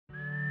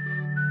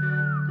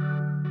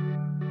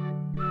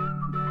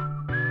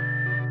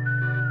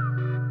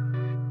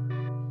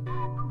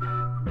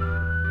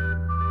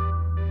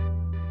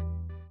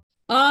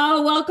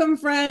Welcome,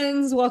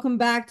 friends. Welcome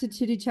back to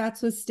Chitty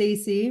Chats with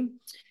Stacy.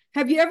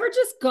 Have you ever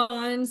just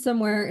gone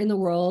somewhere in the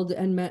world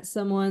and met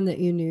someone that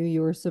you knew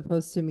you were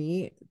supposed to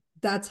meet?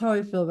 That's how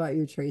I feel about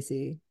you,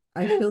 Tracy.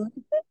 I feel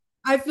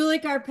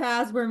like our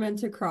paths were meant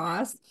to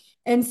cross.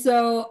 And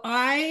so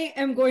I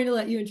am going to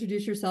let you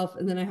introduce yourself,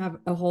 and then I have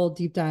a whole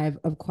deep dive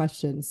of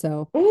questions.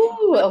 So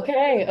Ooh,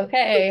 okay,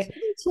 okay.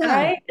 chat.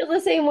 I feel the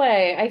same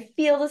way. I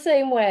feel the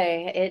same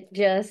way.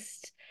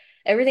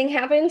 Everything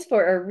happens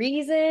for a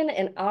reason,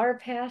 and our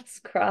paths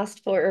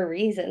crossed for a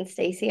reason.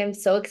 Stacy, I'm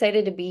so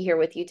excited to be here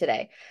with you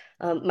today.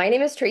 My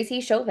name is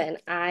Tracie Chauvin.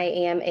 I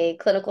am a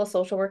clinical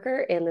social worker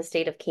in the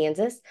state of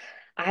Kansas.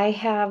 I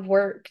have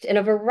worked in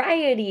a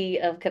variety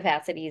of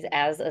capacities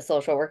as a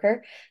social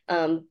worker,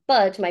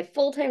 but my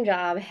full-time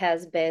job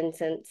has been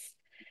since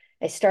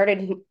I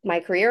started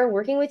my career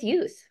working with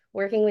youth.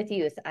 Working with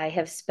youth. I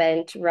have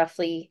spent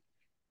roughly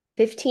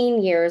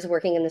 15 years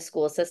working in the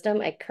school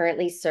system. I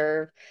currently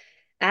serve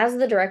as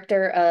the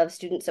director of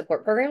student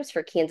support programs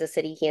for Kansas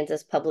City,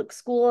 Kansas Public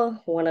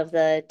School, one of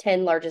the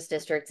 10 largest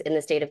districts in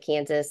the state of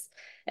Kansas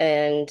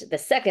and the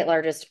second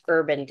largest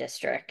urban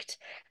district,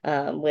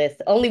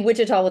 with only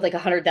Wichita with like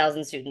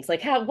 100,000 students.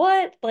 Like, how,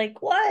 what?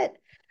 Like, what?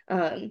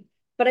 Um,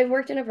 but I've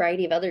worked in a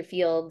variety of other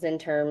fields in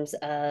terms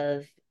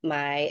of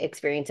my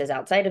experiences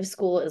outside of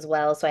school as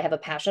well. So I have a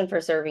passion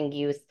for serving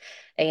youth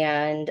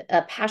and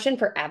a passion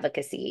for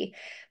advocacy,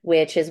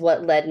 which is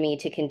what led me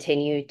to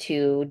continue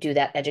to do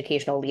that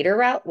educational leader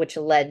route, which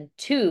led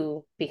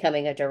to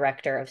becoming a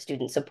director of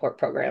student support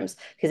programs,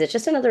 because it's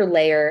just another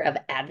layer of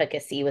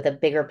advocacy with a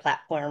bigger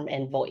platform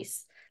and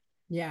voice.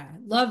 Yeah,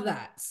 love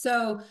that.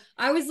 So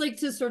I always like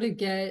to sort of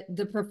get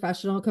the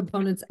professional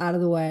components out of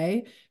the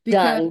way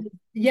because, Done.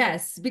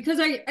 yes, because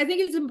I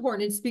think it's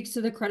important. It speaks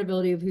to the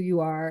credibility of who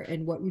you are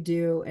and what you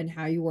do and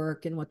how you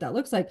work and what that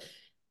looks like.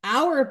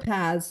 Our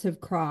paths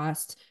have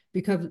crossed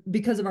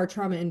because of our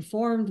trauma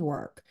informed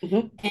work.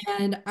 Mhm.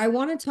 And I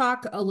want to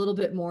talk a little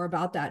bit more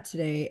about that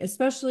today,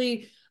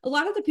 especially a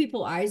lot of the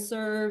people I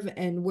serve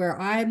and where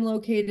I'm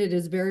located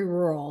is very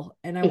rural.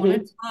 And I want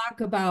Mhm. to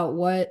talk about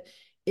what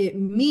it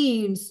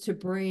means to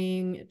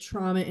bring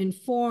trauma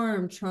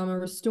informed, trauma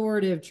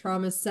restorative,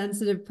 trauma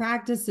sensitive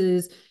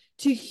practices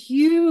to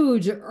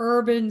huge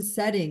urban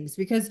settings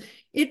because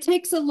it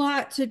takes a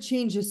lot to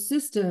change a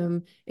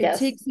system. It Yes.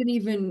 takes an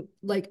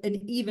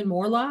even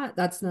more lot.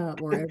 That's not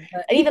a word,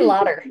 but And even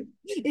louder.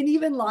 an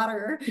even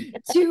lotter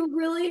to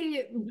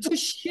really to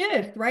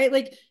shift, right?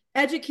 Like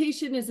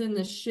education is in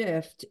the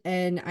shift,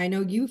 and I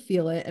know you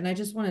feel it. And I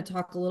just want to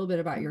talk a little bit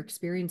about your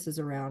experiences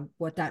around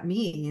what that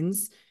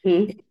means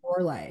in Mhm.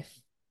 your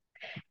life.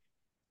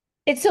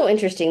 It's so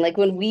interesting. Like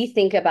when we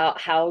think about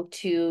how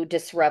to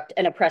disrupt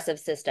an oppressive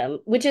system,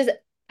 which is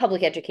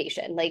public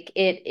education, like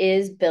it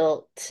is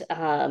built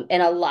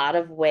in a lot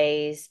of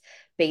ways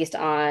based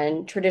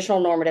on traditional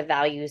normative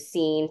values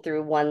seen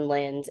through one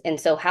lens. And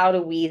so, how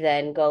do we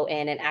then go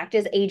in and act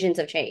as agents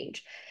of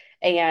change?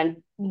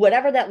 And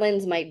whatever that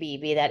lens might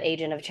be that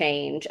agent of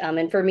change.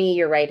 And for me,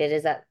 you're right, it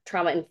is that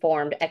trauma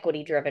informed,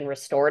 equity driven,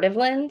 restorative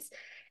lens.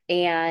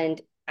 And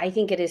I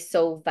think it is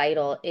so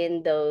vital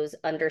in those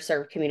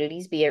underserved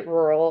communities, be it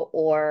rural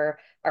or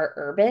are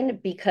urban,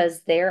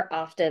 because they're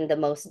often the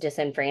most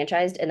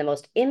disenfranchised and the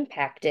most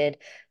impacted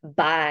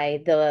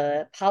by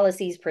the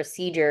policies,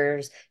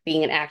 procedures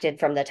being enacted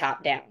from the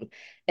top down.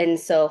 And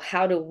so,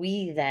 how do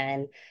we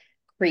then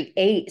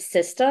create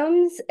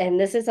systems? And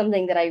this is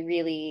something that I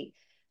really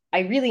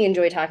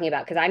enjoy talking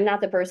about because I'm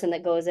not the person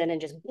that goes in and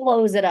just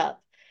blows it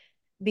up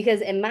because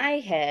in my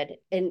head,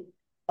 and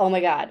oh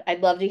my God,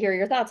 I'd love to hear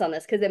your thoughts on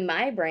this because in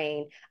my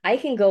brain, I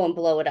can go and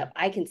blow it up.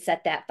 I can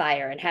set that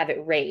fire and have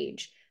it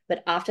rage.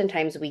 But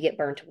oftentimes we get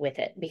burnt with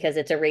it because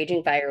it's a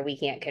raging fire we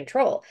can't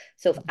control.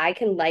 So if I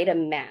can light a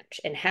match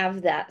and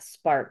have that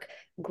spark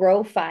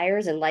grow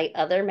fires and light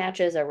other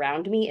matches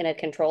around me in a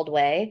controlled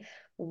way,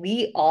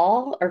 we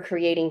all are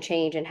creating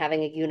change and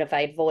having a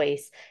unified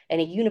voice and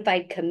a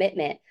unified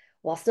commitment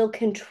while still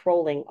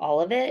controlling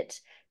all of it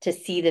to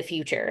see the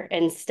future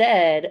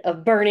instead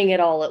of burning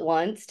it all at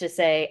once to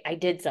say, I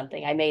did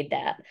something, I made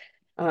that.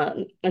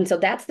 And so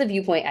that's the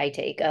viewpoint I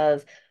take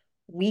of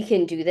we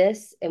can do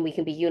this and we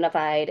can be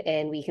unified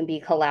and we can be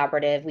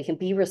collaborative, we can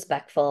be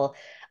respectful.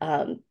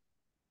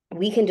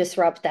 We can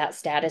disrupt that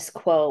status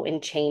quo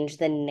and change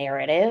the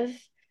narrative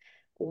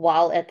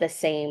while at the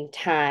same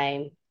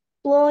time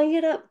blowing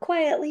it up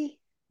quietly.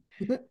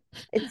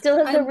 It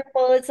still has the I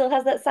ripple, it still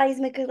has that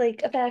seismic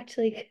like effect.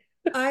 Like,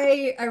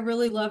 I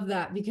really love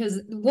that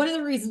because one of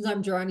the reasons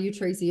I'm drawn to you,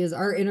 Tracy, is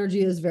our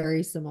energy is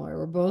very similar.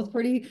 We're both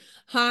pretty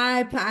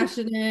high,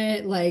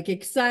 passionate, like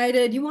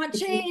excited. You want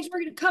change? We're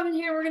gonna come in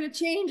here, we're gonna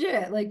change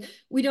it. Like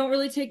we don't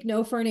really take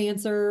no for an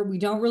answer. We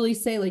don't really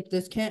say like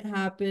this can't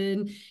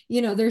happen.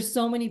 There's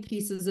so many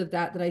pieces of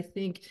that I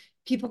think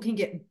people can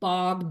get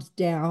bogged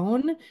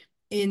down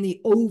in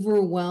the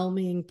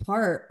overwhelming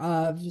part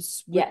of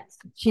yes.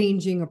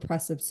 changing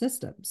oppressive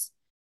systems.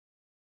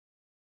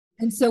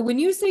 And so when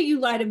you say you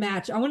light a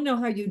match, I want to know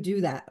how you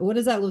do that. What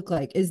does that look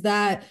like? Is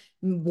that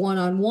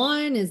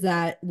one-on-one? Is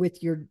that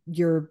with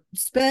your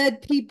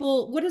sped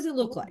people? What does it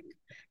look like?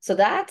 So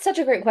that's such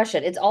a great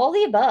question. It's all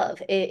the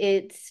above.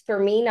 It's for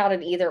me not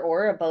an either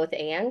or, a both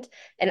and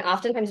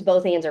oftentimes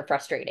both ands are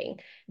frustrating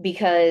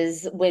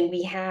because when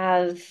we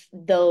have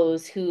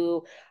those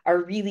who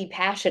are really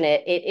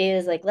passionate, it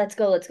is like let's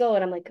go,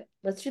 and I'm like,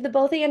 let's do the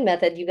both and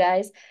method, you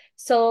guys.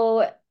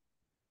 So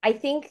I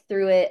think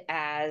through it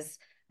as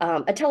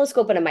a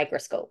telescope and a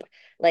microscope.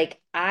 Like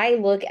I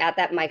look at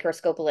that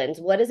microscope lens.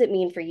 What does it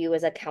mean for you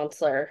as a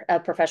counselor, a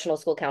professional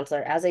school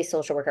counselor, as a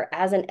social worker,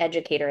 as an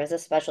educator, as a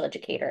special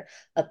educator,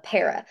 a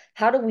para?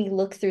 How do we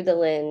look through the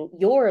lens,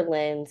 your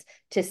lens,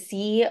 to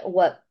see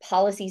what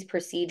policies,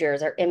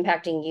 procedures are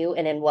impacting you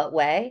and in what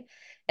way?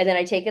 And then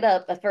I take it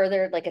up a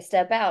further, like a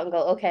step out and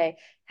go, okay,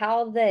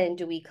 how then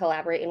do we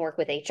collaborate and work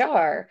with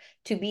HR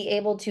to be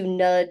able to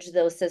nudge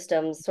those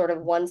systems sort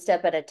of one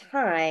step at a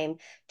time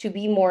to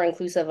be more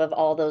inclusive of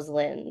all those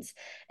limbs?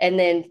 And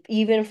then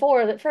even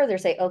further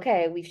say,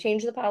 okay, we've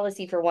changed the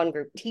policy for one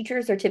group.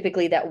 Teachers are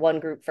typically that one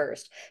group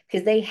first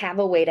because they have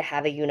a way to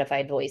have a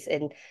unified voice.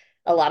 In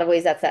a lot of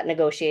ways, that's that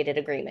negotiated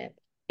agreement.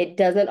 It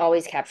doesn't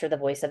always capture the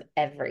voice of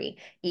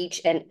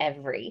each and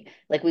every.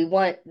 Like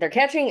they're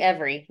catching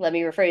every, let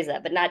me rephrase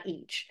that, but not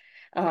each.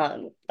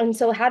 And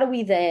so how do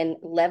we then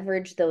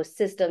leverage those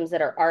systems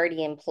that are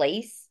already in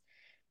place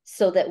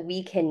so that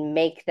we can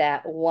make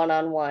that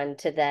one-on-one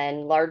to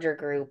then larger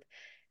group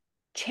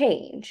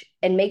change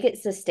and make it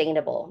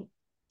sustainable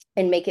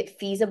and make it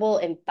feasible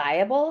and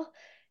viable?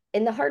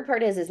 And the hard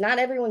part is not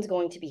everyone's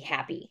going to be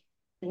happy.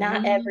 We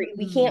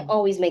can't Mm,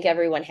 always make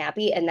everyone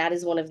happy. And that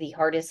is one of the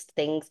hardest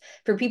things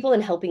for people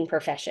in helping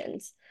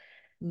professions.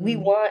 We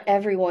mm. want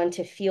everyone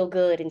to feel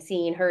good and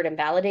seen, heard, and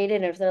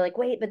validated. And if they're like,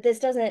 wait, but this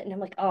doesn't, and I'm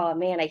like, oh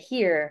man, I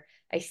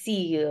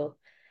see you.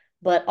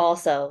 But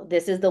also,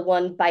 this is the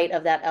one bite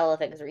of that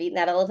elephant because we're eating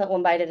that elephant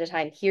one bite at a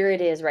time. Here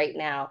it is right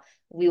now.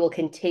 We will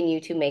continue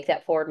to make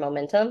that forward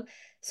momentum.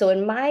 So,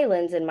 in my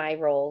lens, in my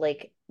role,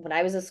 like when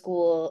I was as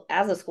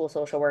a school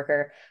social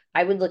worker,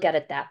 I would look at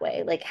it that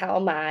way. Like, how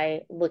am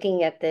I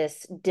looking at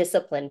this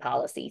discipline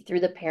policy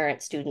through the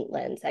parent student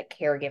lens, that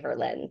caregiver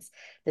lens,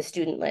 the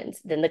student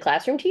lens, then the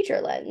classroom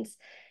teacher lens?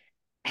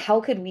 How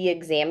could we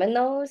examine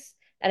those?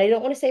 And I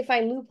don't want to say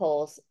find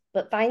loopholes,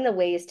 but find the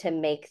ways to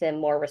make them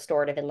more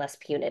restorative and less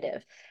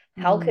punitive.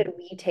 How Mm. could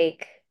we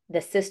take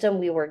the system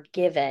we were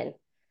given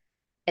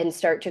and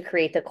start to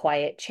create the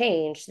quiet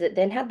change that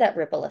then had that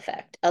ripple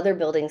effect? Other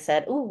buildings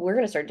said, "Oh, we're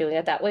going to start doing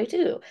it that way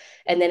too."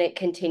 And then it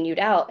continued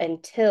out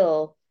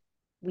until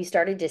we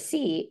started to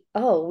see,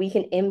 oh, we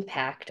can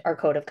impact our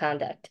code of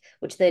conduct,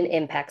 which then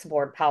impacts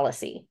board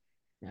policy.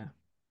 Yeah.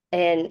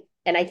 And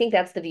I think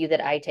that's the view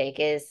that I take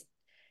is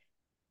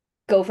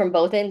go from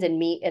both ends and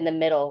meet in the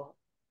middle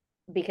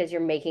because you're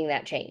making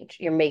that change.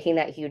 You're making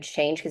that huge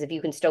change because if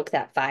you can stoke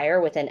that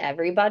fire within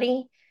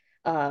everybody,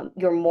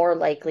 you're more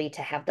likely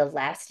to have the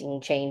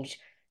lasting change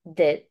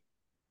that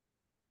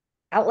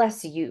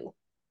outlasts you.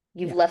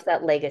 You've Yeah. left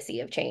that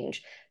legacy of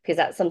change because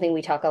that's something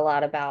we talk a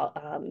lot about.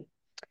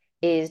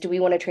 Is do we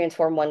want to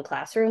transform one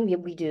classroom? Yeah,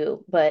 we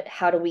do, but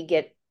how do we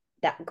get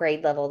that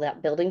grade level,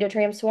 that building to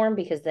transform?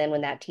 Because then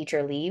when that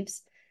teacher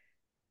leaves,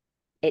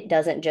 it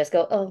doesn't just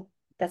go, oh,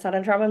 that's not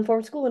a trauma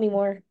informed school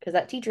anymore because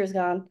that teacher is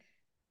gone.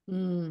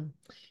 Mm.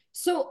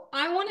 So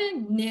I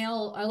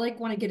like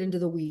want to get into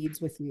the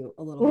weeds with you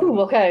a little bit Ooh,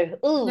 okay.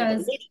 Ooh, the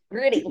because nitty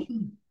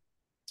gritty.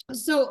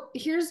 so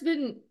there's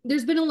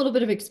been a little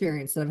bit of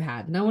experience that I've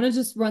had, and I want to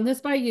just run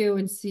this by you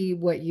and see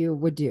what you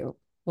would do.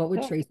 What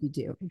would Tracy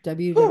do?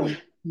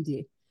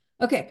 WWD.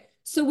 Okay.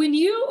 So when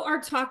you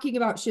are talking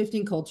about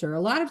shifting culture, a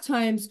lot of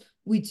times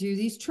we do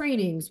these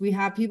trainings. We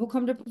have people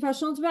come to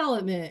professional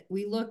development.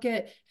 We look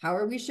at how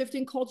are we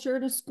shifting culture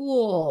in a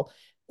school.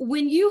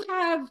 When you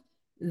have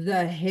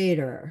the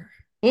hater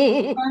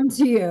come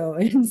to you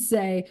and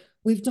say,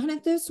 we've done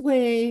it this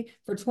way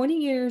for 20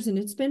 years and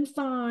it's been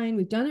fine.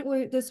 We've done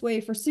it this way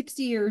for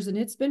 60 years and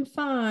it's been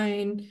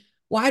fine.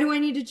 Why do I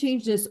need to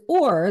change this?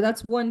 Or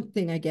that's one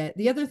thing I get.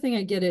 The other thing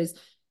I get is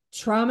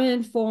trauma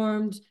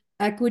informed,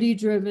 equity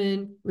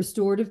driven,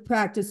 restorative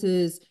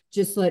practices.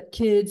 Just let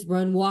kids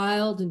run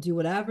wild and do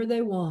whatever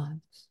they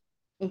want.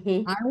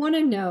 Hmm. I want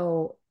to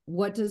know,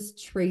 what does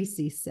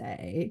Tracy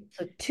say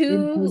So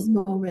in those two,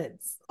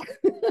 moments?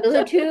 those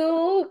are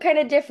two kind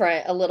of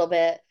different a little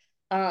bit.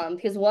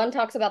 Because one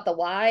talks about the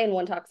why and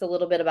one talks a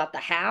little bit about the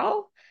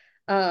how.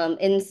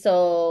 And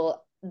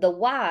so the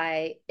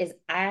why is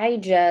I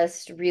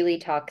just really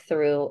talk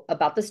through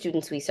about the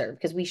students we serve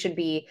because we should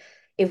be,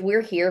 if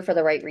we're here for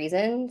the right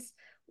reasons,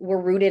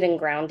 we're rooted and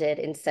grounded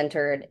and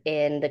centered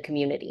in the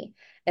community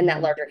and that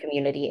Mm, larger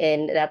community.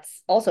 And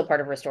that's also part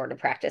of restorative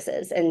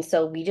practices. And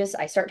so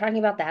I start talking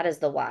about that as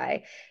the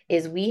why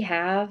is we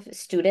have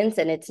students,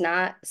 and it's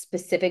not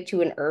specific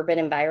to an urban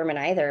environment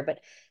either, but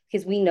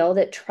because we know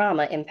that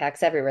trauma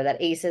impacts everywhere.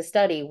 That ACEs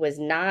study was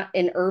not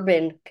in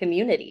urban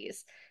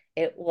communities.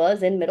 It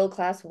was in middle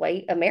class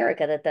white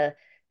America that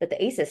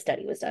the ACEs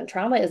study was done.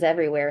 Trauma is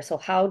everywhere. So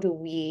how do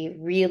we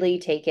really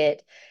take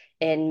it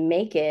and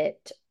make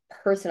it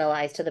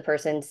personalized to the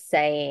person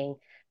saying,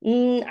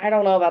 I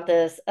don't know about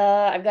this.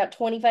 I've got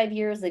 25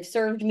 years. They've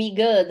served me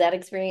good. That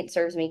experience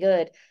serves me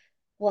good.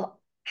 Well,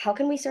 how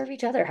can we serve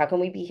each other? How can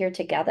we be here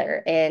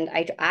together? And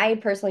I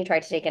personally try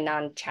to take a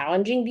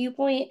non-challenging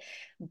viewpoint,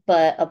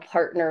 but a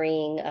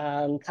partnering,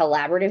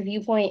 collaborative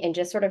viewpoint, and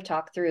just sort of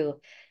talk through,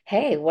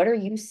 hey, what are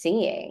you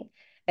seeing?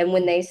 And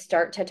when they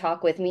start to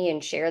talk with me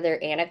and share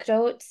their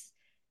anecdotes,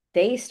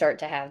 they start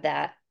to have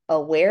that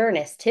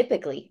awareness.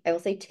 Typically, I will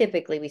say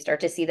typically, we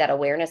start to see that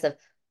awareness of,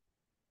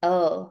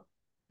 oh,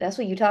 that's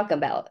what you talk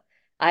about.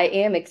 I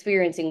am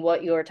experiencing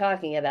what you're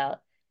talking about.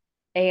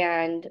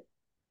 And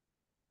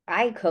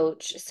I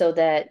coach so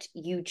that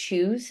you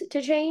choose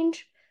to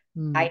change.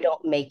 I Mm.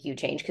 don't make you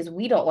change because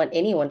we don't want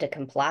anyone to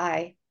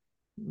comply.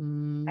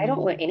 I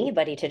don't want Mm.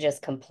 anybody to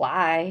just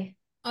comply.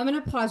 I'm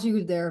going to pause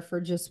you there for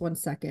just 1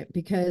 second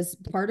because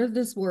part of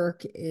this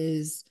work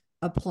is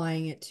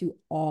applying it to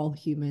all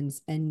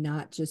humans and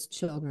not just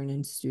children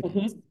and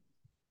students. Mhm.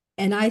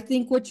 And I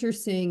think what you're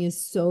saying is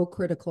so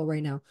critical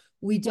right now.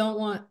 We don't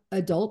want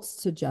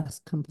adults to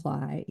just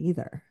comply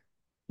either.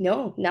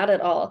 No, not at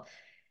all.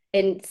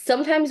 And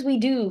sometimes we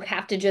do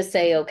have to just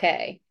say,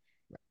 okay.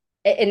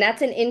 And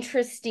that's an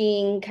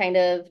interesting kind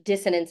of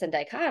dissonance and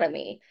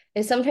dichotomy.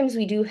 Is sometimes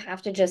we do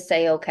have to just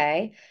say,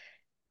 okay.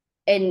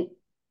 And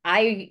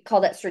I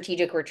call that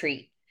strategic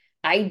retreat.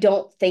 I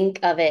don't think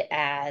of it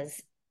as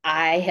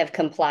I have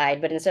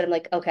complied, but instead I'm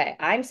like, okay,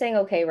 I'm saying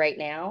okay right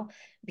now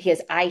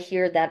because I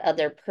hear that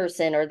other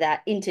person or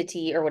that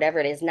entity or whatever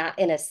it is not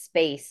in a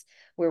space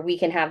where we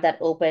can have that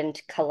open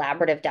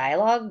collaborative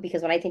dialogue.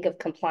 Because when I think of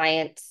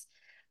compliance,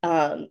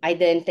 I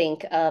then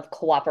think of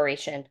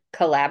cooperation,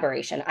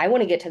 collaboration. I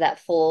want to get to that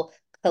full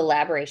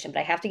collaboration, but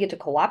I have to get to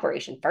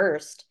cooperation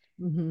first.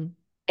 Mm-hmm.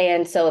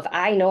 And so if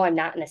I know I'm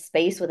not in a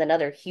space with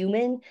another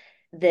human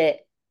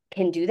that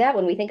can do that,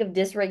 when we think of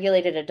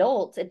dysregulated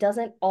adults, it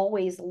doesn't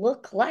always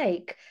look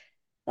like,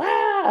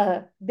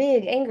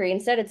 big, angry.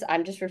 Instead, it's,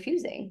 I'm just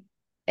refusing.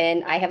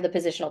 And I have the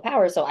positional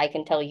power, so I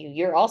can tell you,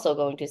 you're also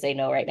going to say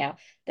no right now.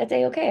 That's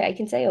a-okay. I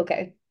can say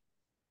okay.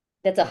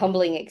 That's a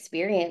humbling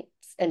experience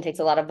and takes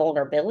a lot of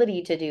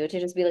vulnerability to do, to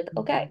just be like,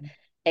 okay. Mm-hmm.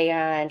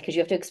 And because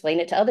you have to explain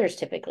it to others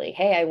typically.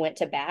 Hey, I went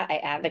to bat, I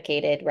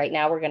advocated. Right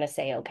now, we're going to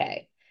say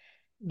okay.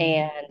 Mm-hmm.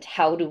 And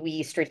how do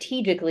we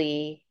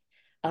strategically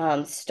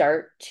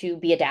start to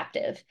be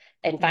adaptive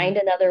and find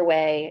another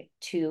way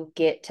to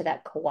get to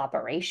that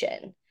cooperation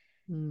so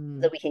Mm-hmm.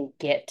 that we can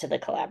get to the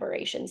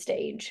collaboration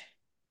stage?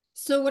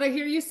 So what I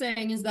hear you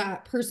saying is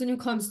that person who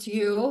comes to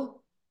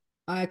you,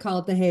 I call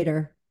it the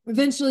hater.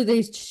 Eventually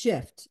they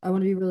shift. I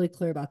want to be really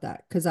clear about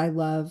that because I I've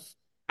love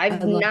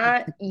the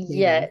not haters.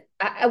 yet.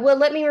 Well,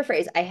 let me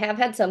rephrase. I have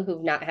had some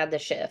who've not had the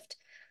shift.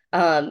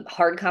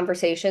 Hard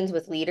conversations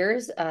with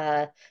leaders.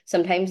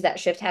 Sometimes that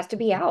shift has to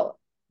be out.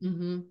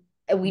 Mm-hmm.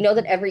 We know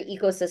that every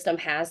ecosystem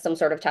has some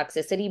sort of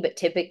toxicity, but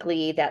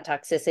typically that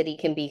toxicity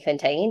can be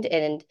contained.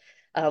 And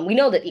we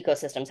know that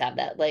ecosystems have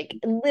that, like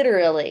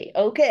literally,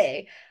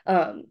 okay.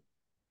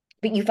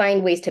 But you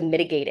find ways to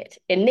mitigate it.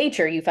 In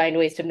nature, you find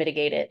ways to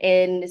mitigate it.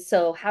 And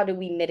so, how do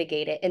we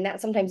mitigate it? And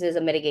that sometimes is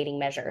a mitigating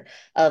measure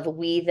of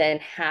we then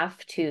have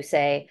to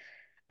say,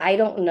 I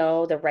don't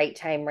know the right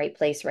time, right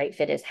place, right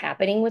fit is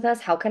happening with us.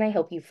 How can I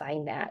help you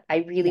find that?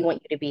 I really Yeah.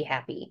 want you to be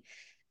happy.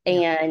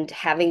 Yeah. And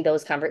having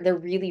those they're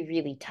really,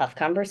 really tough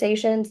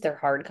conversations. They're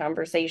hard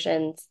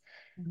conversations.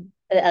 Mhm.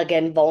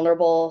 Again,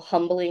 vulnerable,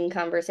 humbling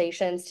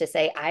conversations to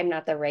say, I'm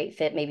not the right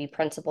fit, maybe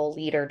principal,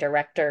 leader,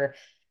 director,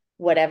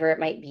 whatever it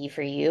might be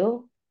for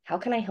you. How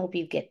can I help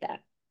you get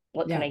that?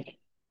 What can Yeah. I do?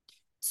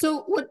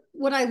 So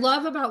what I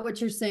love about what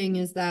you're saying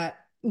is that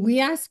we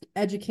ask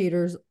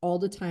educators all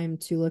the time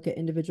to look at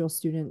individual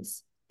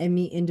students and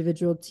meet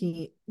individual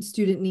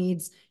student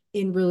needs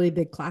in really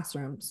big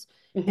classrooms.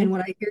 And Mm-hmm.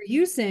 what I hear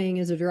you saying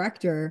as a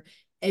director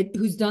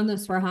who's done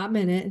this for a hot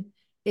minute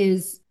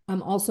is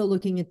I'm also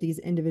looking at these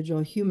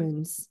individual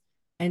humans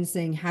and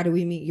saying, how do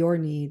we meet your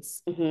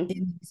needs Mm-hmm.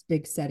 in these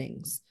big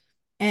settings?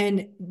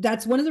 And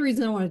that's one of the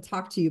reasons I want to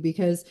talk to you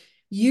because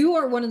you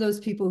are one of those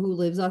people who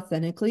lives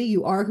authentically.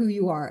 You are who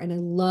you are. And I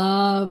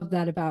love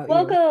that about you.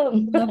 I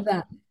Welcome. love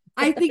that.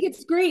 I think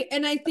it's great.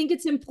 And I think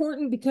it's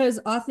important because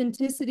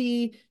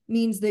authenticity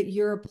means that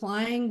you're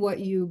applying what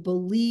you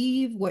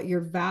believe, what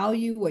your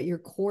value, what your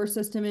core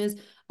system is.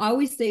 I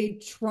always say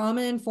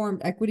trauma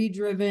informed, equity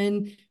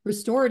driven,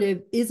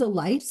 restorative is a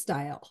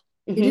lifestyle.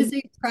 It Mm-hmm. is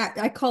a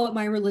practice. I call it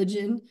my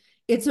religion.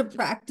 It's a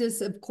practice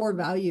of core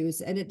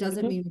values. And it doesn't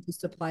Mm-hmm. mean we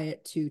just apply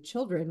it to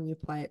children, we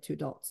apply it to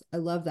adults. I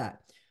love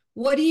that.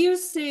 What do you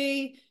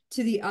say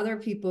to the other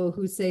people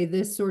who say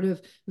this sort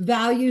of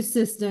value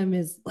system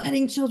is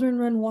letting children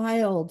run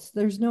wild?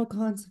 There's no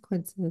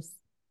consequences.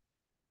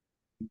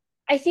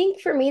 I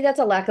think for me, that's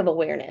a lack of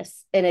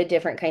awareness in a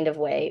different kind of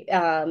way.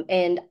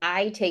 And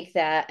I take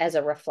that as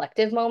a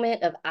reflective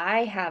moment of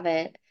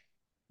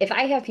if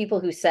I have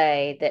people who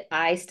say that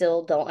I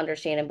still don't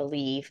understand and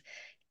believe,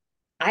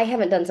 I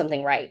haven't done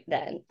something right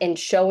then, and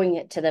showing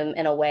it to them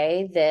in a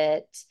way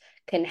that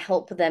can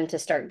help them to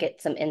start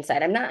get some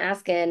insight. I'm not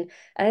asking,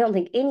 I don't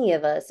think any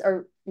of us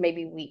are,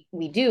 maybe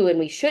we do and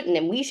we shouldn't,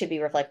 and we should be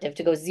reflective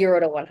to go 0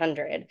 to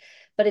 100,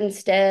 but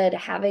instead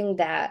having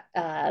that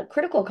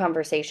critical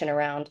conversation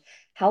around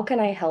how can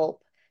I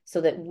help so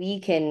that we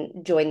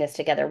can join this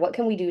together? What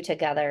can we do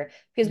together?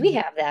 Because we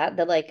Mhm. have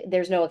that like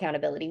there's no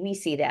accountability. We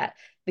see that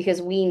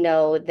because we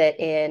know that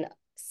in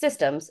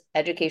systems,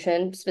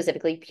 education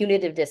specifically,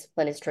 punitive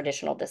discipline is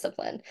traditional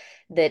discipline.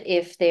 That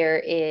if there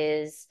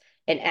is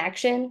an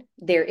action,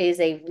 there is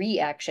a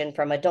reaction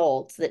from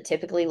adults that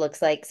typically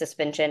looks like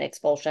suspension,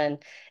 expulsion.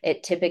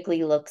 It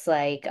typically looks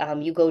like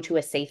you go to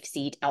a safe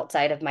seat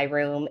outside of my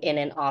room, in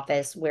an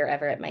office,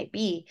 wherever it might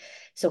be.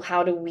 So,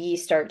 how do we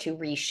start to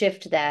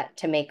reshift that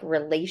to make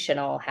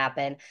relational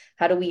happen?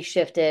 How do we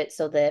shift it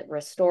so that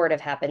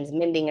restorative happens,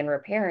 mending and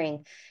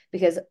repairing?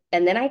 Because,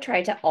 and then I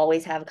try to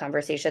always have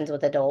conversations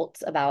with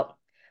adults about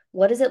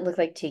what does it look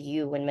like to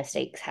you when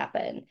mistakes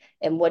happen?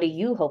 And what do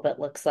you hope it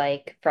looks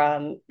like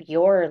from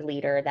your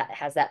leader that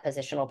has that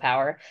positional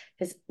power?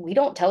 Because we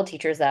don't tell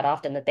teachers that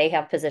often that they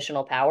have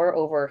positional power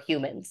over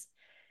humans.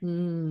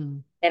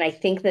 Mm. And I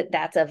think that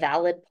that's a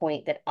valid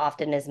point that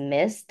often is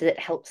missed that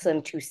helps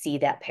them to see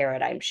that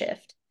paradigm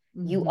shift.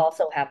 You Mhm.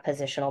 also have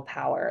positional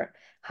power.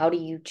 How do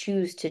you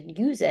choose to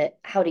use it?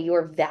 How do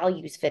your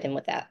values fit in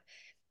with that?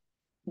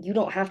 You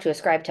don't have to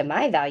ascribe to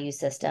my value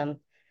system,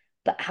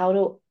 but how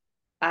do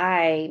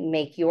I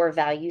make your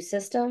value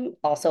system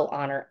also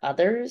honor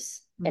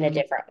others in a Mm.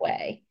 different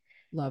way?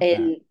 Love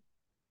that.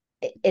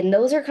 And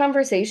those are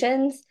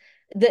conversations.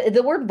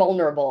 The word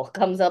vulnerable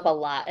comes up a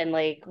lot. And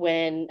like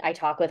when I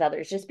talk with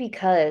others, just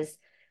because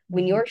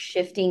when Mhm. you're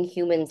shifting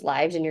humans'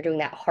 lives and you're doing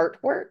that heart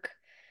work,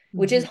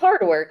 which is Mhm.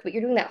 hard work, but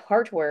you're doing that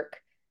heart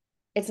work,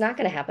 it's not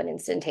going to happen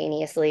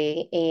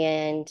instantaneously.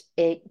 And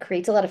it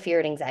creates a lot of fear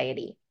and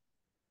anxiety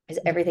because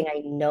Yeah. everything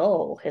I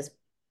know has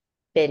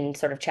been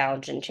sort of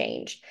challenged and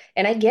changed.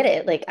 And I get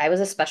it. Like I was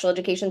a special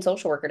education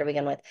social worker to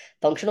begin with,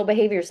 functional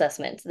behavior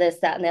assessments, this,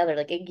 that, and the other.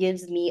 Like it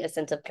gives me a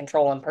sense of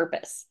control and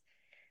purpose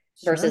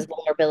versus Sure.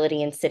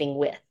 vulnerability and sitting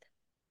with.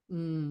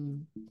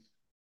 Mm.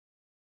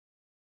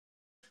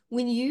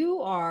 When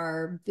you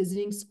are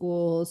visiting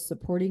schools,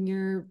 supporting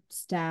your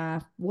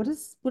staff, what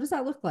does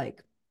that look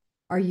like?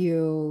 Are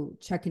you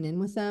checking in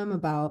with them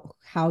about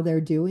how they're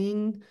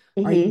doing?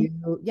 Are Hmm.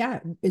 you, yeah,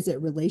 is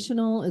it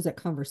relational? Is it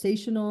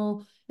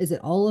conversational? Is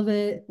it all of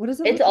it? What does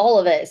it It's look like? all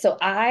of it. So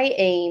I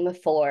aim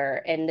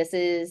for, and this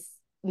is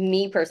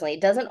me personally,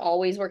 it doesn't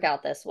always work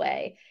out this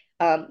way,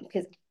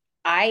 because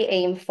I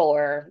aim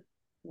for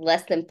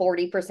less than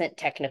 40%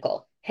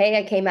 technical. Hey,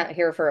 I came out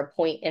here for a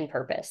point and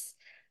purpose.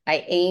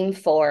 I aim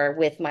for,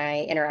 with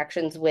my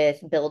interactions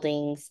with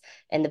buildings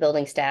and the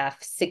building staff,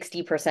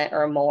 60%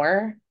 or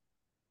more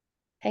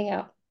hang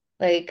out.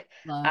 Like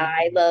Love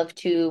I that. love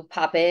to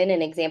pop in.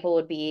 An example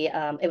would be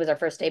it was our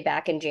first day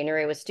back in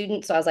January with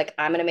students. So I was like,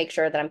 I'm gonna make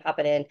sure that I'm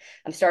popping in.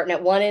 I'm starting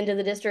at one end of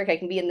the district. I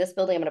can be in this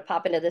building. I'm gonna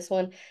pop into this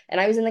one. And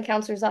I was in the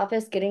counselor's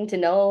office getting to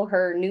know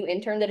her new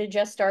intern that had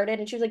just started.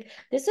 And she was like,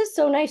 this is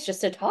so nice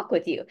just to talk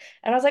with you.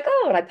 And I was like,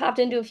 oh, and I popped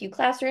into a few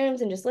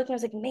classrooms and just looked and I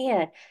was like,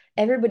 man,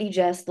 everybody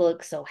just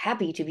looks so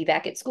happy to be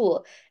back at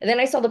school. And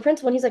then I saw the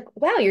principal and he's like,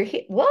 wow, you're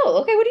here.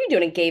 Whoa, okay, what are you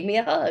doing? And gave me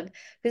a hug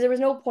because there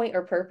was no point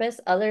or purpose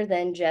other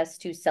than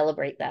just to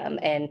celebrate them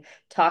and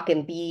talk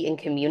and be in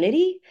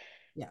community.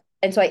 Yeah.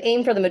 And so I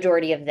aim for the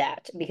majority of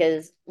that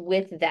because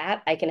with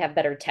that, I can have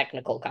better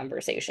technical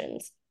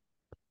conversations.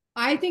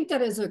 I think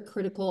that is a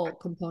critical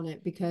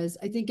component because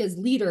I think as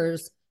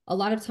leaders, a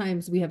lot of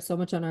times we have so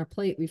much on our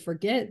plate, we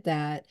forget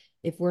that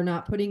if we're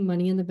not putting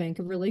money in the bank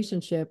of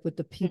relationship with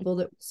the people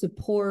that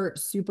support,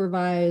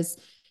 supervise,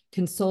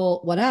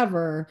 consult,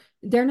 whatever,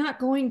 they're not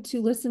going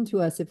to listen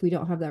to us if we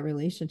don't have that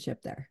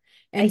relationship there.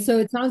 And I so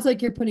it sounds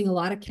like you're putting a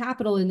lot of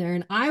capital in there.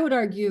 And I would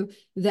argue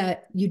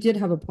that you did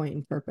have a point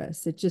and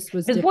purpose. It just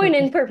was His point different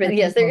and purpose.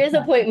 Yes, there technical is a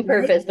text, point and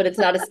right? purpose, but it's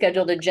not a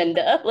scheduled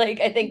agenda.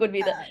 Like I think would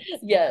be the Yes,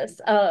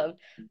 yes. yes.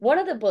 One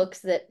of the books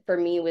that for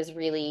me was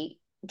really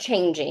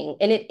changing,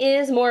 and it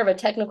is more of a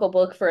technical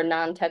book for a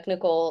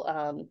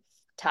non-technical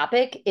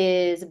topic,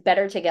 is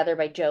Better Together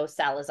by Joe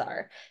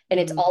Salazar. And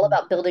it's all Mm,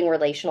 about building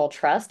relational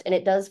trust, and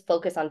it does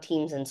focus on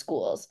teams and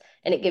schools.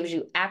 And it gives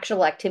you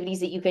actual activities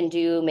that you can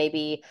do,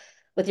 maybe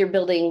with your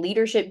building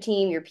leadership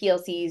team, your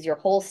PLCs, your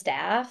whole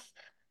staff,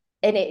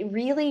 and it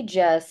really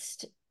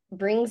just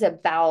brings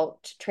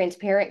about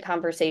transparent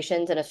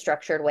conversations in a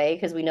structured way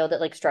because we know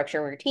that like structure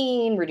and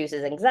routine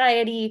reduces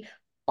anxiety,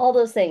 all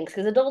those things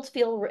because adults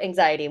feel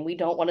anxiety and we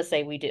don't want to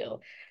say we do.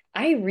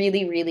 I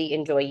really, really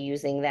enjoy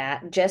using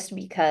that just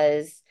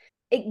because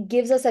it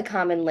gives us a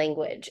common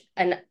language.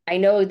 And I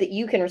know that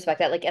you can respect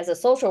that. Like as a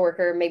social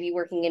worker, maybe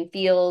working in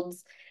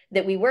fields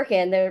that we work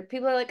in, there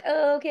people are like,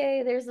 oh,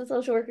 okay, there's the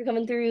social worker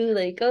coming through,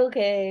 like,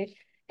 okay.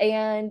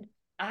 And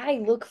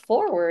I look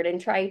forward and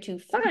try to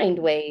find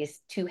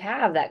ways to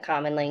have that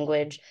common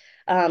language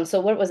So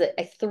what was it?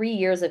 3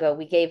 years ago,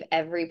 we gave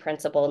every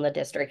principal in the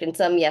district, and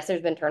some, yes,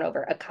 there's been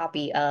turnover, a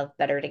copy of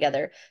Better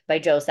Together by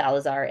Joe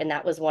Salazar. And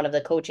that was one of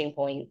the coaching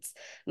points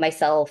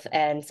myself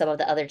and some of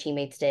the other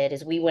teammates did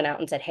is we went out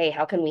and said, hey,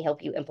 how can we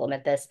help you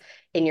implement this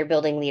in your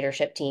building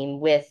leadership team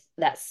with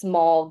that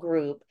small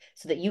group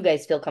so that you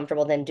guys feel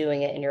comfortable then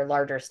doing it in your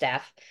larger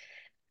staff?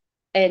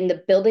 And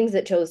the buildings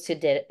that chose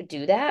to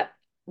do that,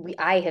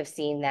 I have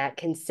seen that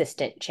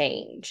consistent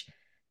change.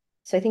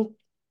 So I think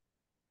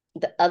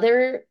the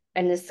other,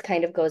 and this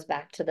kind of goes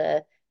back to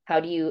the how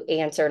do you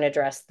answer and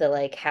address the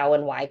like how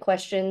and why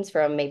questions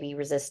from maybe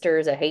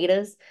resistors or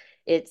haters,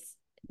 it's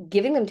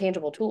giving them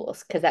tangible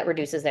tools because that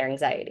reduces their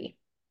anxiety.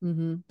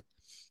 Mm-hmm.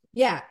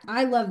 Yeah,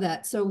 I love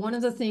that. So one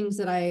of the things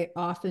that I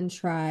often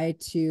try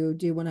to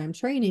do when I'm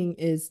training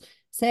is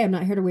say, I'm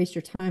not here to waste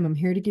your time. I'm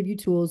here to give you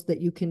tools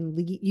that you can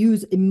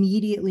use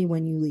immediately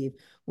when you leave.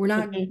 We're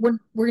not, Mhm,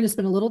 we're going to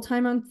spend a little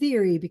time on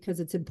theory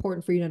because it's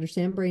important for you to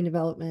understand brain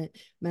development,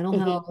 mental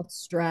mhm. health,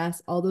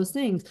 stress, all those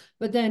things.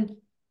 But then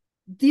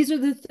these are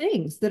the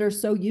things that are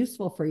so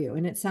useful for you.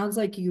 And it sounds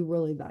like you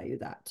really value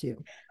that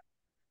too.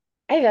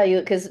 I value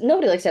it because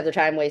nobody likes to have their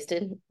time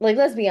wasted. Like,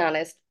 let's be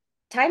honest,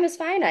 time is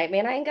finite,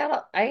 man. I ain't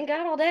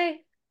got all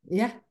day.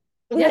 Yeah.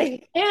 Yeah.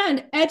 Like,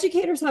 And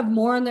educators have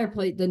more on their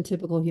plate than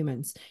typical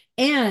humans.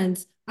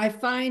 And I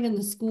find in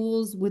the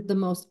schools with the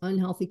most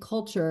unhealthy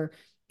culture,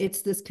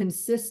 it's this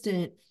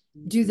consistent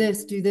do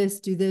this, do this,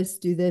 do this,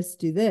 do this,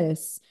 do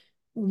this.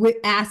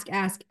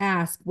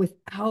 Ask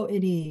without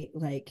any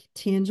like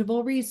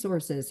tangible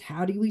resources.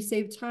 How do we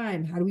save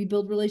time? How do we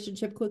build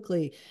relationship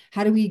quickly?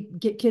 How do we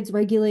get kids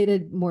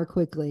regulated more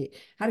quickly?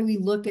 How do we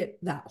look at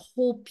that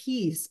whole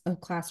piece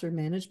of classroom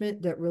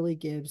management that really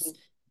gives,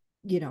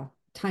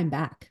 time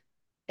back?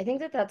 I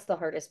think that that's the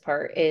hardest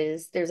part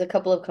is there's a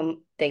couple of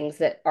things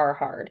that are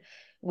hard.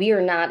 We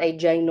are not a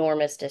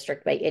ginormous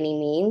district by any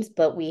means,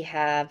 but we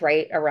have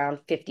right around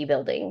 50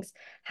 buildings.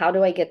 How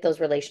do I get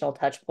those relational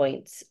touch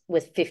points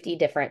with 50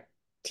 different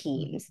Mhm.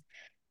 teams?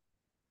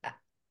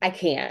 I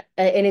can't.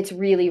 And it's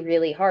really,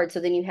 really hard. So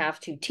then you have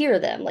to tier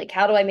them. Like,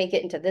 how do I make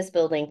it into this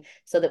building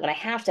so that when I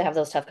have to have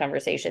those tough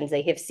conversations,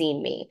 they have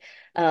seen me?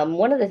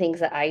 One of the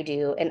things that I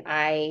do, and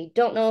I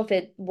don't know if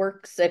it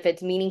works, if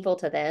it's meaningful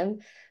to them,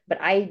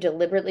 but I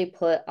deliberately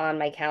put on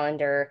my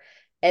calendar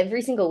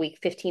every single week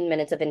 15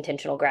 minutes of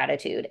intentional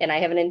gratitude. And I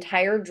have an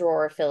entire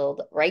drawer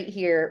filled right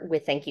here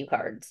with thank you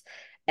cards.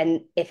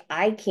 And if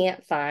I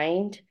can't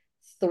find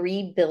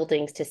 3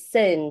 buildings to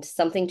send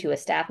something to a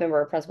staff member,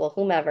 a principal,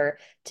 whomever,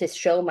 to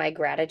show my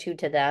gratitude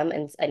to them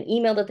and an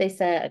email that they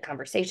sent, a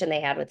conversation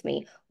they had with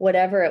me,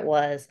 whatever it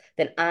was,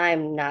 then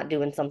I'm not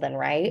doing something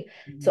right.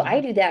 So I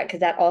Mhm. do that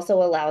because that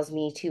also allows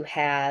me to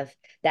have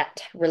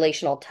that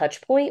relational touch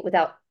point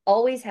without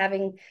always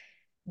having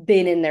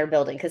been in their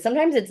building. Because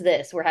sometimes it's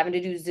this, we're having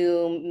to do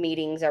Zoom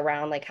meetings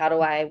around like, how do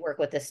I work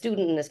with this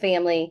student and this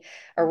family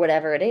or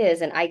whatever it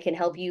is? And I can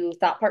help you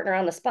thought partner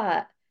on the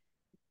spot,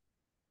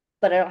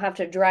 but I don't have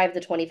to drive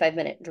the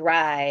 25-minute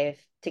drive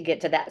to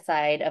get to that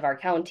side of our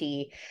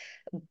county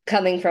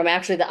coming from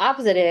actually the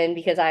opposite end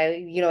because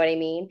you know what I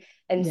mean?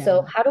 And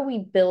so, Yeah. how do we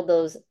build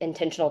those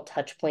intentional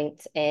touch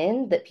points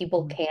in that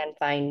people Mhm. can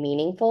find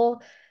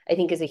meaningful? I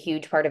think is a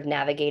huge part of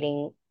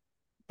navigating,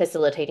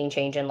 facilitating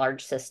change in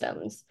large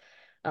systems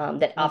that Love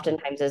that.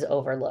 oftentimes is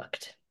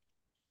overlooked.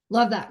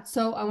 Love that.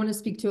 So I want to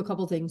speak to a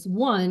couple things.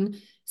 One,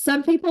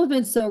 some people have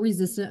been so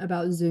resistant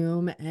about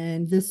Zoom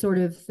and this sort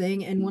of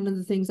thing. And one of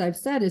the things I've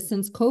said is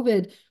since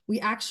COVID, we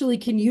actually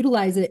can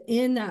utilize it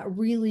in that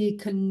really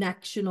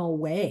connectional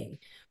way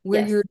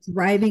where Yes. you're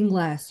driving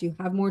less, you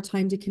have more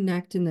time to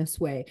connect in this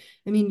way.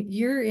 I mean,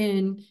 you're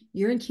in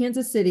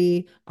Kansas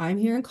City, I'm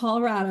here in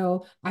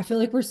Colorado. I feel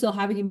like we're still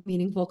having a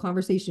meaningful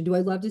conversation. Do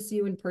I love to see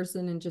you in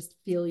person and just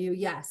feel you?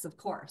 Yes, of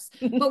course,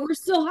 but we're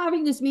still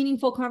having this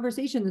meaningful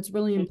conversation that's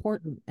really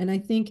important. And I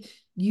think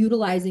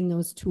utilizing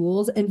those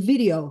tools and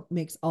video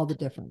makes all the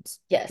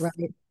difference, right?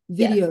 Yes.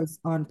 Yes. Videos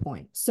on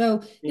point.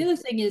 So the other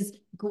thing is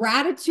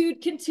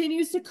gratitude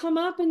continues to come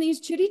up in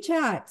these chitty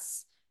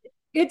chats.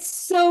 It's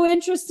so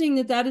interesting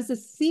that that is a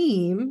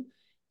theme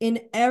in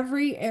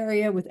every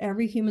area with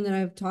every human that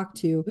I've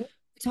talked to.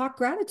 Talk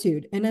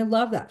gratitude. And I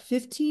love that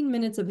 15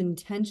 minutes of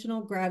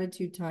intentional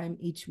gratitude time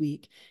each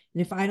week.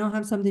 And if I don't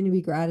have something to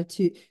be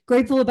gratitude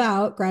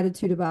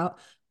about,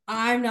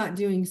 I'm not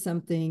doing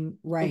something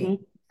right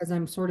Mm-hmm. because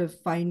I'm sort of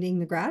finding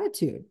the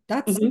gratitude.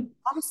 That's Mm-hmm.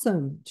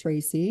 awesome,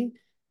 Tracy.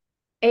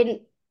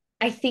 And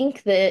I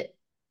think that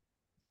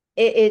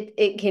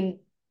it can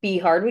be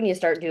hard when you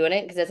start doing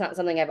it because it's not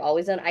something I've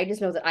always done. I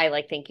just know that I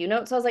like thank you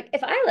notes. So I was like,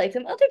 if I like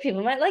them, other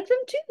people might like them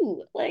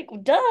too. Like,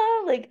 duh,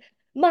 like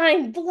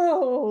mind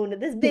blown,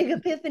 this big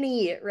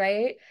epiphany,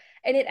 right?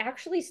 And it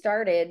actually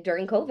started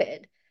during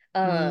COVID.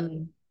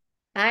 Mm,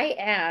 I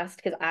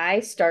asked because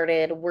I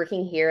started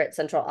working here at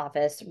central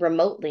office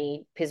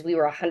remotely because we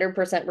were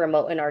 100%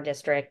 remote in our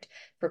district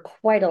for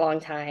quite a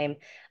long time.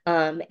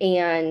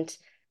 And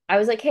I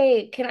was like,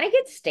 hey, can I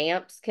get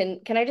stamps? Can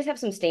I just have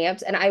some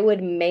stamps? And I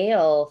would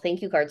mail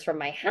thank you cards from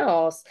my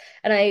house.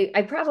 And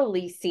I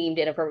probably seemed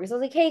inappropriate. So I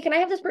was like, hey, can I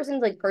have this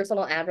person's like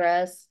personal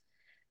address?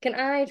 Can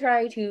I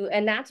try to?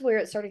 And that's where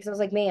it started because I was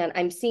like, man,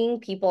 I'm seeing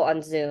people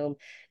on Zoom.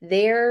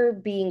 They're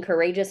being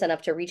courageous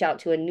enough to reach out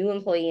to a new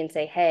employee and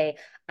say, hey,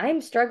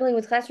 I'm struggling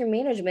with classroom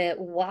management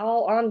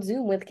while on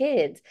Zoom with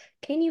kids.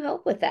 Can you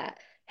help with that?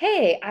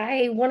 Hey,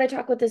 I want to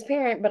talk with this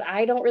parent, but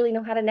I don't really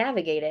know how to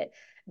navigate it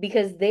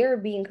because they're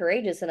being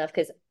courageous enough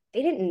because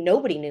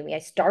nobody knew me. I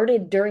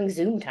started during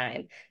Zoom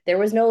time. There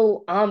was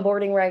no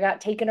onboarding where I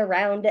got taken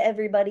around to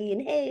everybody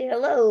and hey,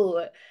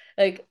 hello.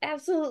 Like,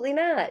 absolutely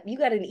not. You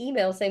got an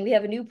email saying we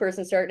have a new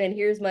person starting and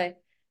here's my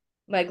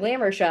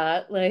glamour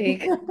shot.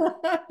 Like,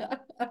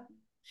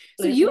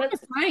 So you but had to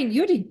find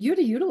you had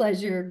to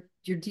utilize your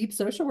deep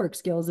social work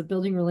skills of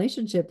building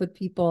relationship with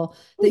people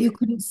that you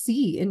couldn't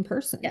see in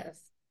person. yes.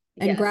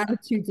 And Yes.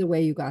 gratitude's the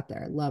way you got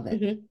there. I love it.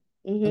 Hmm.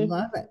 I Hmm.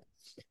 love it.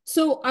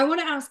 So I want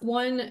to ask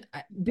one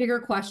bigger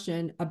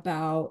question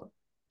about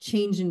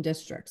change in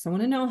districts. I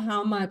want to know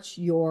how much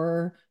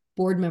your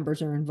board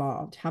members are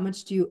involved. How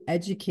much do you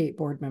educate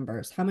board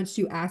members? How much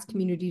do you ask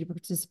community to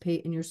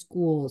participate in your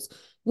schools?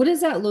 What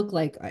does that look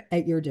like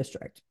at your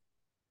district?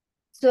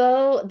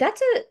 So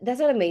that's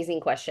an amazing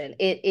question.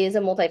 It is a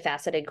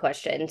multifaceted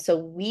question. So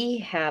we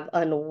have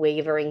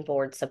unwavering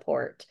board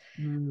support.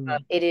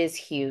 Mm, It is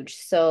huge.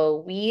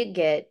 So we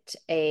get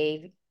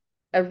a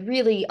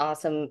really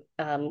awesome,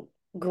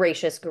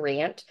 gracious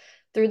grant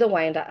through the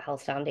Wyandotte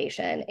Health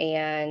Foundation.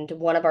 And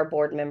one of our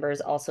board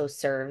members also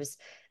serves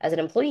as an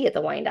employee at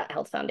the Wyandotte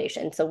Health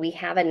Foundation. So we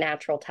have a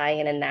natural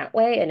tie-in in that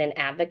way and an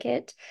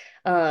advocate,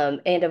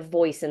 and a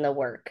voice in the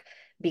work.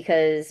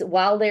 Because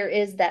while there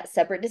is that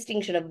separate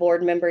distinction of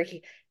board member,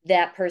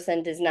 that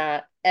person does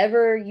not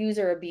ever use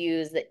or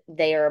abuse that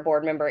they are a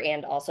board member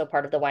and also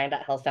part of the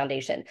Wyandotte Health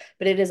Foundation.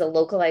 But it is a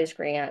localized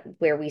grant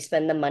where we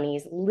spend the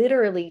monies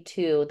literally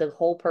to the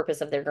whole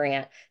purpose of their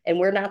grant. And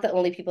we're not the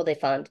only people they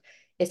fund,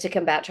 is to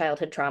combat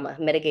childhood trauma,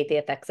 mitigate the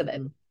effects of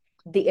it. mm,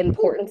 The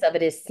importance of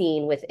it is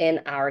seen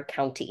within our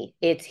county.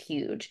 It's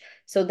huge.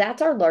 So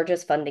that's our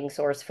largest funding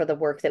source for the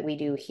work that we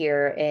do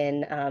here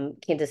in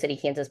Kansas City,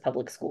 Kansas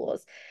Public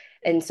Schools.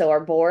 And so our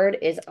board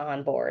is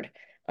on board.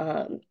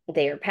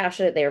 They are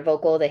passionate, they are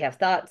vocal, they have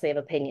thoughts, they have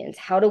opinions.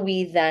 How do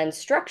we then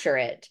structure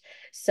it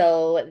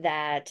so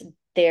that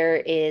there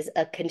is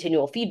a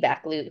continual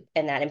feedback loop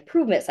and that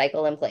improvement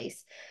cycle in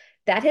place?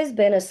 That has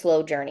been a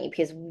slow journey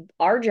because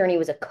our journey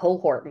was a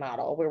cohort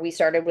model where we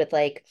started with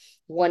like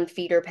one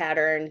feeder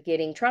pattern,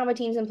 getting trauma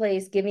teams in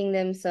place, giving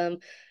them some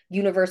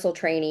universal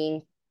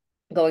training,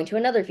 going to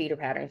another feeder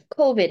pattern.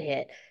 COVID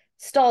hit,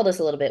 stalled us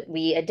a little bit.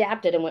 We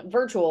adapted and went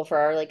virtual for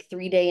our like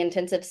 3 day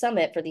intensive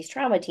summit for these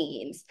trauma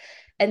teams.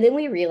 And then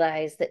we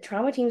realized that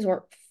trauma teams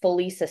weren't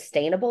fully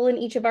sustainable in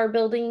each of our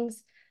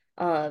buildings,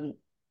 um,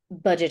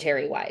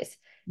 budgetary wise,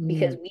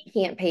 because mm, we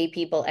can't pay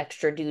people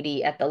extra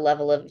duty at the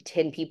level of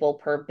 10 people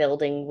per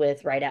building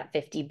with right at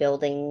 50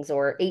 buildings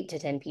or 8 to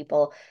 10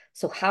 people.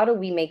 So, how do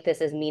we make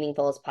this as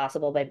meaningful as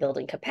possible by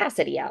building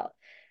capacity out?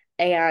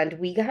 And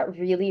we got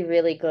really,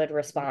 really good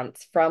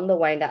response from the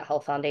Wyandotte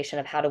Health Foundation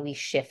of how do we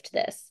shift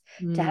this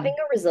to having mm,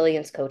 a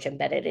resilience coach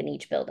embedded in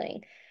each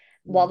building.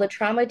 While mm, the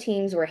trauma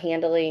teams were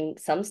handling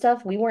some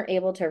stuff, we weren't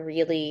able to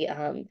really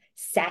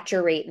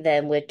saturate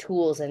them with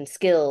tools and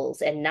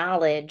skills and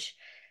knowledge.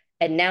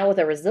 And now with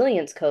a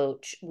resilience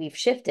coach, we've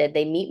shifted.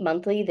 They meet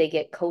monthly, they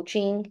get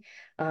coaching,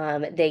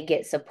 they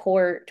get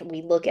support.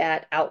 We look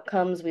at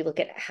outcomes, we look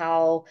at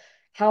how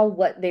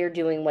what they're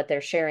doing, what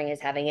they're sharing is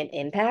having an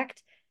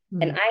impact.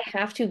 And mm, I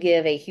have to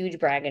give a huge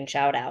brag and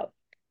shout out.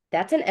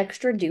 That's an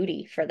extra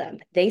duty for them.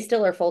 They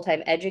still are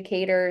full-time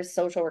educators,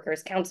 social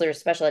workers, counselors,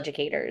 special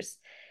educators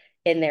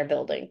in their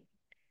building.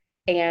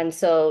 And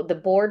so the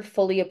board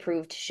fully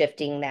approved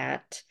shifting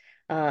that.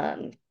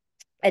 Um,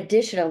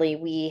 Additionally,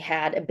 we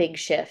had a big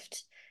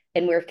shift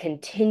and we're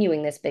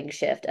continuing this big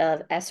shift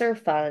of ESSER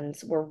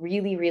funds were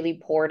really, really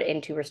poured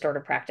into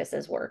restorative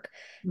practices work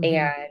mhm,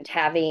 and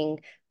having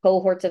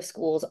cohorts of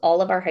schools.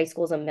 All of our high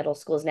schools and middle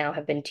schools now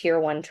have been tier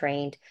one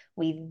trained.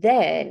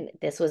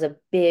 This was a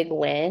big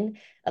win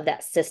of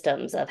that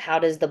systems of how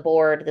does the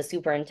board, the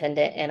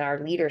superintendent, and our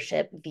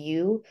leadership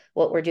view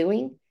what we're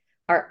doing?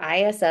 Our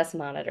ISS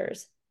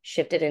monitors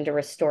shifted into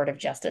restorative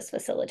justice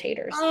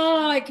facilitators.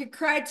 Oh, I could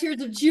cry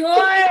tears of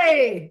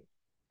joy.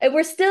 And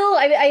we're still,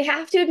 I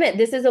have to admit,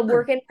 this is a Sure.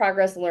 work in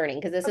progress learning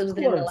because this Of has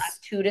been in the course.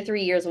 last 2 to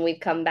 3 years when we've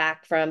come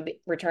back from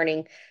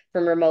returning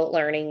from remote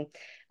learning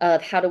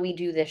of how do we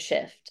do this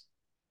shift.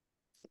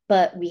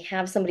 But we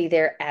have somebody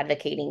there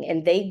advocating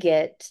and they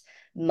get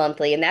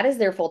monthly, and that is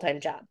their full-time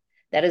job.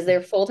 That is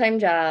their full-time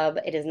job.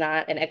 It is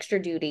not an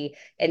extra duty,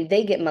 and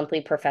they get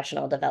monthly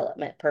professional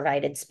development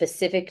provided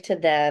specific to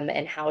them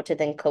and how to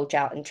then coach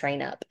out and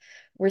train up.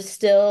 We're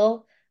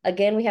still,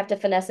 again, we have to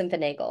finesse and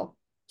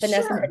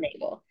Sure.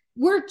 finagle.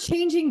 We're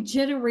changing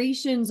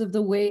generations of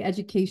the way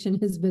education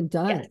has been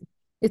Yes. done.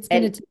 It's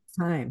going to And take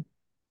time.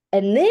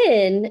 and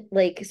then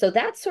like so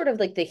that's sort of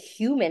like the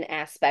human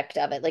aspect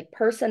of it, like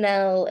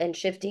personnel and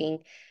shifting.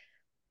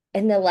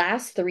 In the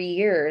last 3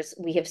 years,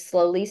 we have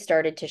slowly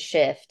started to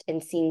shift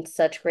and seen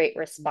such great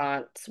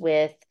response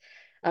with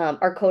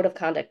our code of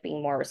conduct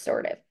being more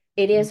restorative.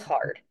 It is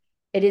hard.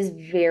 It is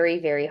very,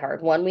 very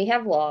hard. One, we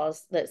have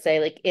laws that say,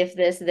 like, if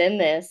this, then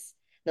this.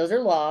 Those are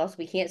laws.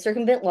 We can't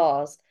circumvent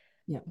laws.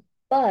 Yeah.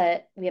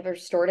 But we have a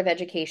restorative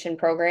education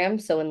program.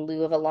 So, in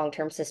lieu of a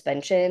long-term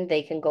suspension,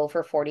 they can go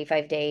for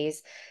 45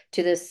 days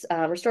to this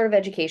restorative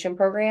education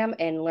program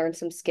and learn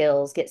some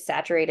skills, get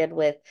saturated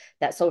with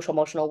that social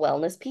emotional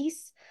wellness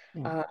piece,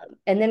 Yeah. um,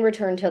 and then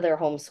return to their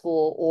home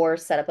school or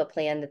set up a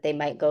plan that they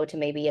might go to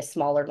maybe a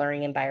smaller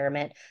learning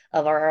environment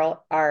of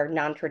our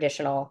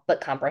non-traditional but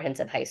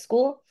comprehensive high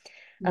school.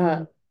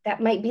 Mm-hmm. That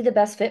might be the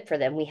best fit for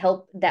them. We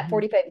help that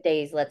 45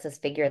 days lets us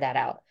figure that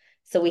out.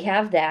 So we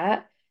have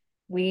that.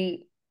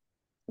 We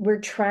we're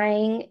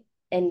trying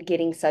and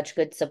getting such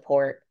good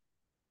support.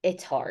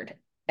 It's hard.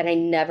 And I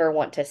never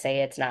want to say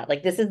it's not.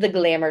 Like, this is the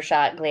glamour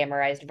shot,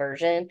 glamorized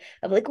version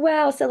of like,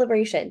 wow,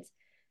 celebrations.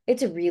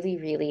 It's really,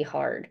 really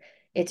hard.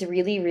 It's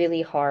really,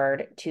 really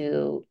hard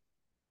to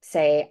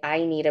say,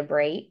 I need a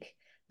break.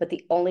 But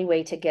the only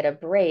way to get a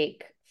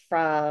break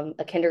from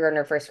a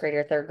kindergartner, first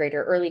grader, third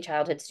grader, early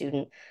childhood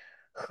student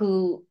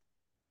who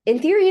in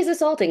theory is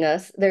assaulting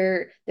us,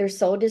 they're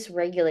so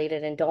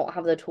dysregulated and don't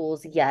have the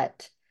tools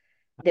yet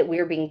that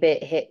we're being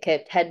bit, hit,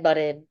 kicked, head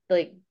butted,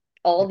 like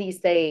all Yeah. these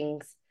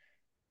things.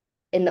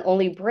 And the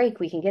only break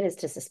we can get is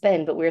to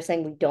suspend, but we're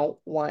saying we don't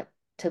want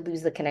to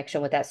lose the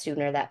connection with that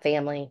student or that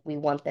family. We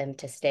want them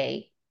to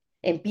stay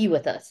and be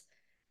with us.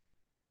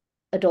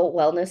 Adult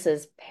wellness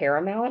is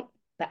paramount,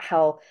 but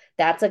how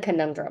that's a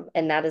conundrum.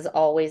 And that's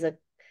always the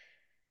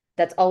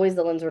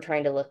lens we're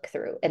trying to look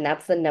through. And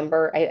that's the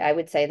number, I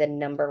would say the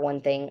number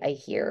one thing I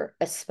hear,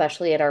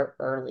 especially at our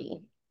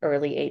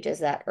early ages,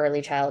 that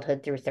early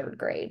childhood through third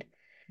grade.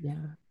 Yeah.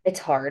 It's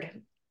hard.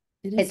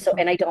 It It's is so,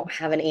 and I hard. don't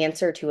have an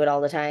answer to it all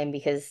the time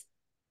because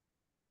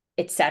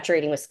it's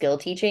saturating with skill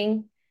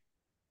teaching,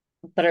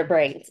 but our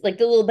brains, like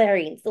the little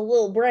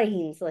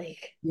brains,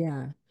 like,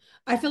 Yeah.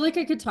 I feel like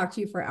I could talk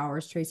to you for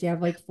hours, Tracy. I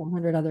have like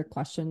 400 other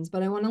questions,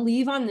 but I want to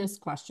leave on this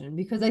question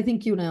because I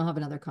think you and I'll have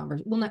another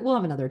conversation. We'll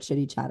have another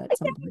chitty chat at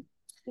some point.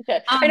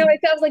 okay. I know Um,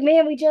 it sounds like,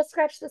 man, we just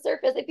scratched the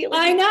surface. I feel like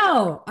I we,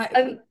 know.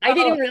 I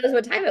didn't even realize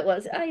what time it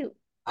was.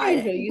 I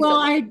enjoy you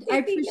Well, so much,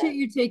 I Stacy. appreciate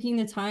you taking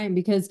the time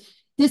because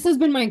this has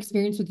been my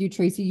experience with you,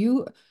 Tracy.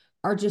 You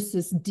are just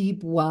this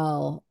deep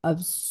well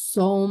of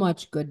so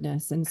much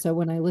goodness. And so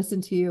when I listen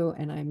to you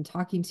and I'm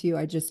talking to you,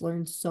 I just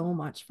learned so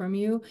much from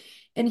you.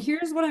 And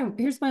here's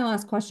my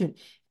last question.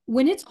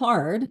 When it's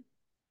hard,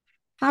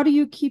 how do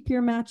you keep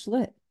your match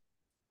lit?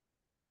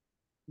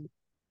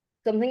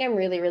 Something I'm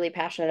really, really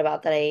passionate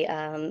about that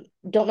I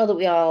don't know that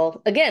we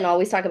all, again,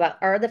 always talk about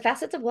are the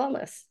facets of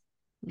wellness.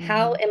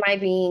 How Mhm. am I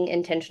being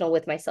intentional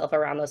with myself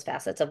around those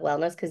facets of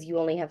wellness? Because you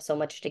only have so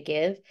much to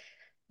give.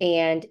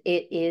 And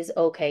it is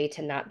okay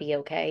to not be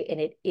okay.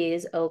 And it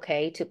is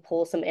okay to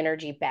pull some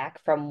energy back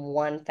from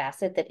one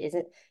facet that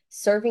isn't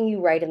serving you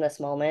right in this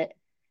moment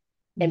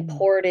and Mhm.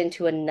 pour it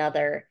into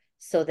another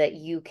so that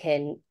you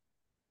can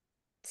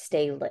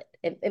stay lit.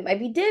 It might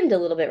be dimmed a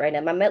little bit right now.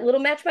 My little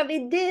match might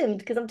be dimmed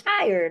because I'm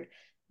tired.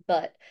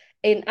 But,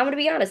 and I'm going to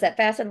be honest, that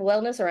facet of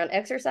wellness around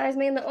exercise,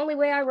 man, the only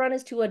way I run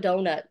is to a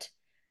donut.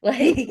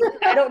 Like,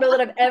 I don't know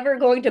that I'm ever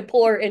going to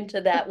pour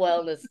into that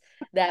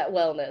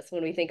wellness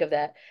when we think of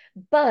that.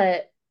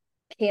 But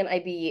can I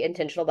be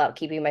intentional about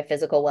keeping my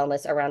physical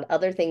wellness around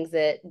other things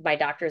that my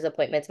doctor's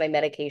appointments, my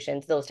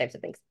medications, those types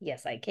of things?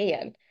 Yes, I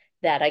can.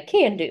 That I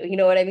can do. You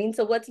know what I mean?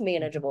 So what's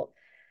manageable?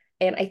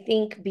 And I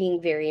think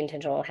being very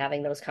intentional,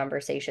 having those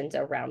conversations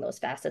around those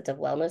facets of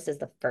wellness is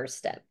the first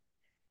step,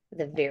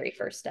 the very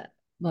first step.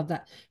 Love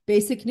that.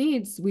 Basic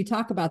needs, we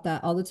talk about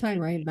that all the time,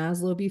 right?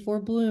 Maslow before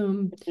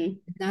Bloom. Mhm.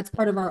 That's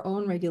part of our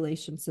own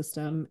regulation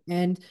system.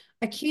 And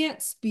I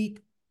can't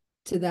speak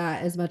to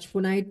that as much.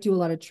 When I do a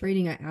lot of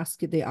training, I ask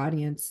the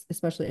audience,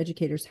 especially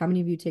educators, how many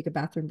of you take a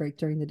bathroom break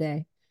during the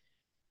day?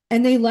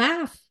 And they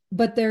laugh,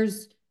 but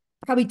there's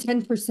probably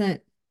 10%.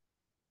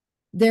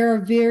 There are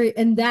very,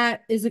 and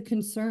that is a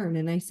concern.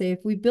 And I say, if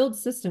we build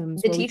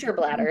systems The where we teacher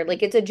bladder,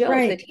 like it's a joke, the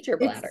right. teacher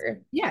It's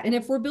bladder. yeah, and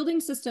if we're building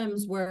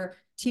systems where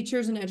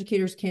teachers and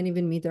educators can't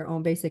even meet their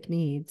own basic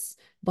needs,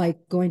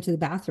 like going to the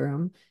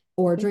bathroom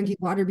or Mhm. drinking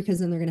water because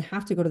then they're going to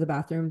have to go to the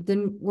bathroom,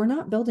 then we're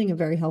not building a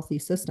very healthy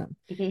system.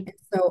 Mhm. And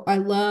so I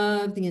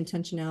love the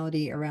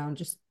intentionality around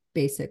just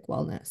basic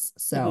wellness. Mhm.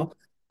 So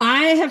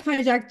I have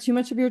hijacked too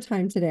much of your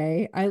time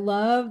today. I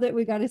love that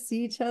we got to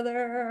see each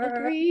other.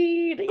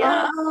 Agreed.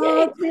 Yeah.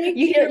 Oh, Yay. thank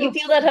You you.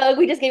 feel that hug?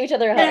 We just gave each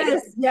other a hug.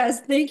 Yes, yes.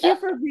 Thank you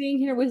for being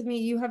here with me.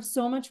 You have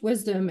so much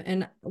wisdom,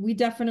 and we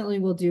definitely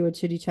will do a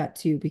chitty chat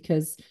too,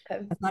 because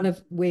Okay. I thought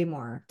of way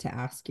more to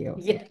ask you.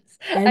 Yes.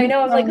 I And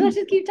know. I was like, let's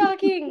just keep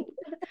talking.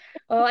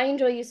 Oh, I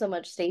enjoy you so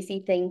much,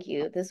 Stacy. Thank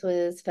you. This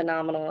was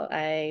phenomenal.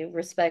 I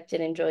respect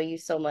and enjoy you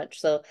so much.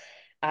 So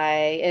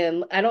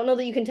I don't know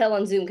that you can tell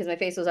on Zoom because my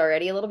face was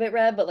already a little bit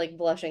red, but like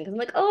blushing because I'm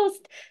like, oh,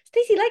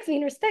 Stacy likes me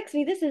and respects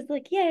me. This is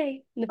like,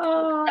 yay.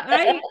 oh,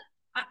 I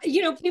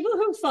People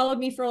who followed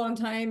me for a long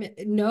time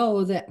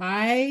know that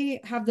I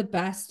have the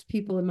best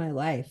people in my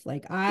life.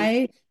 Like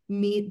I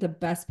meet the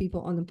best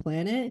people on the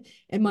planet,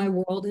 and my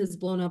world has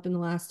blown up in the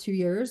last 2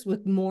 years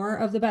with more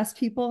of the best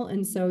people.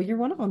 And so you're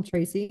one of them,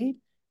 Tracy.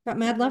 Got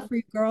mad love for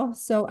you, girl.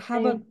 So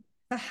have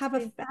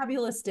a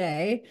fabulous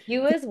day.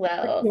 You Thank as you for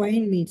well.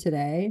 joining me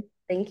today.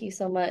 Thank you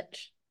so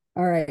much.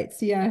 All right.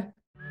 See ya.